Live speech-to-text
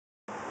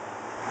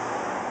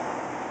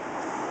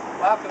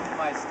Welcome to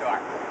my store.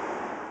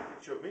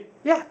 Show me?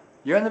 Yeah,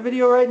 you're in the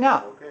video right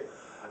now. Okay.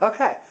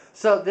 Okay,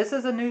 so this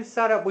is a new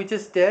setup we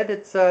just did.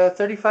 It's a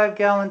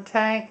 35-gallon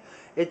tank.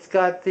 It's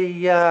got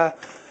the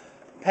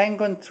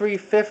Penguin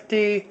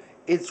 350.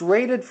 It's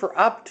rated for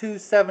up to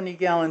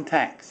 70-gallon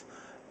tanks.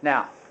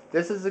 Now,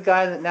 this is the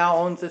guy that now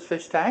owns this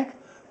fish tank.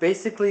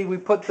 Basically, we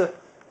put the...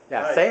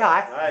 Yeah, Hi. say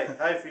hi. Hi.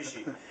 Hi,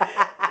 Fishy.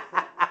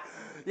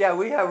 Yeah,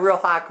 we have real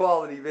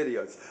high-quality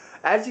videos.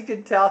 As you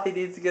can tell, he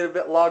needs to get a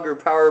bit longer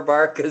power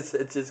bar because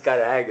it's just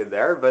kind of hanging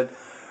there. But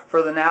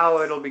for the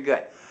now, it'll be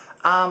good.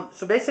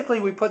 So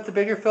basically, we put the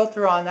bigger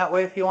filter on. That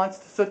way, if he wants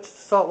to switch to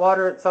salt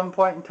water at some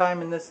point in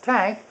time in this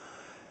tank,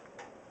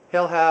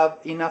 he'll have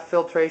enough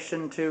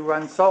filtration to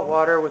run salt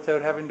water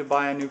without having to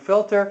buy a new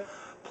filter.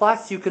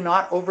 Plus, you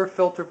cannot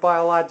over-filter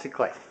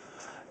biologically.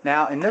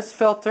 Now, in this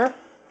filter,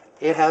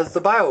 it has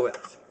the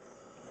biowills.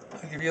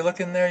 If you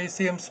look in there, you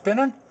see them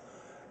spinning?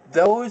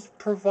 Those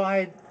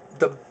provide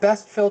the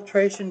best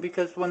filtration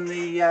because when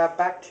the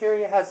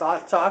bacteria has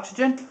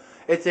oxygen,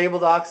 it's able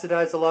to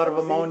oxidize a lot of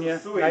ammonia,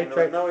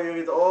 nitrate. Now you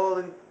get all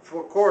in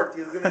for court.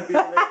 He's gonna be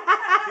like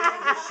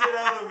beating the shit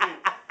out of me.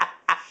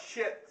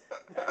 Shit.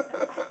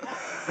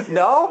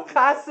 No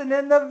cussing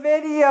in the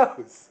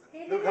videos.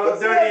 Look how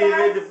dirty he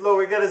made the floor.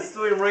 We gotta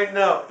sue him right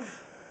now.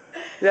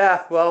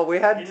 Yeah, well, we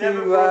had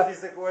Never brought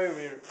this aquarium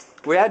here.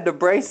 we had to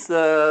brace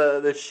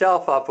the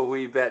shelf up a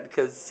wee bit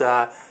because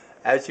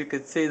as you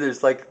can see,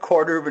 there's like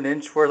 1/4 of an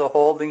inch worth of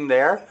holding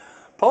there.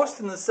 Post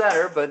in the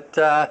center, but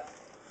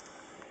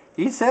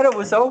he said it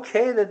was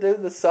okay to do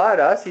the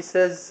sawdust. He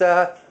says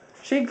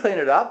she'd clean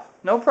it up,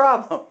 no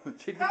problem.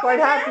 She'd be quite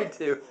happy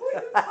to. Who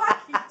are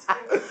you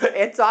talking to?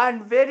 It's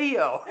on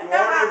video. You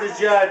are the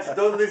judge.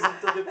 Don't listen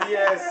to the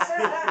BS.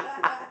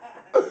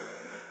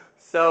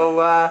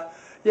 So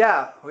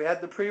yeah, we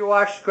had the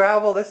pre-washed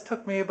gravel. This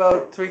took me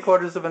about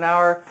 3/4 of an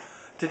hour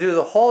to do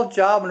the whole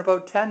job and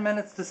about 10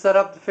 minutes to set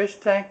up the fish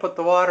tank, put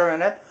the water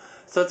in it.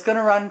 So it's going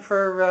to run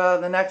for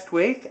the next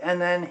week,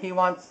 and then he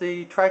wants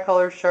the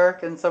tricolor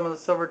shark and some of the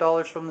silver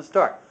dollars from the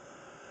store.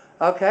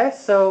 Okay,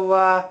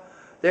 so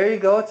there you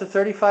go. It's a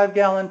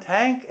 35-gallon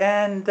tank,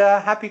 and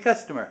happy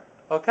customer.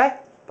 Okay,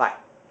 bye.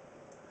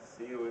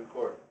 See you in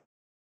court.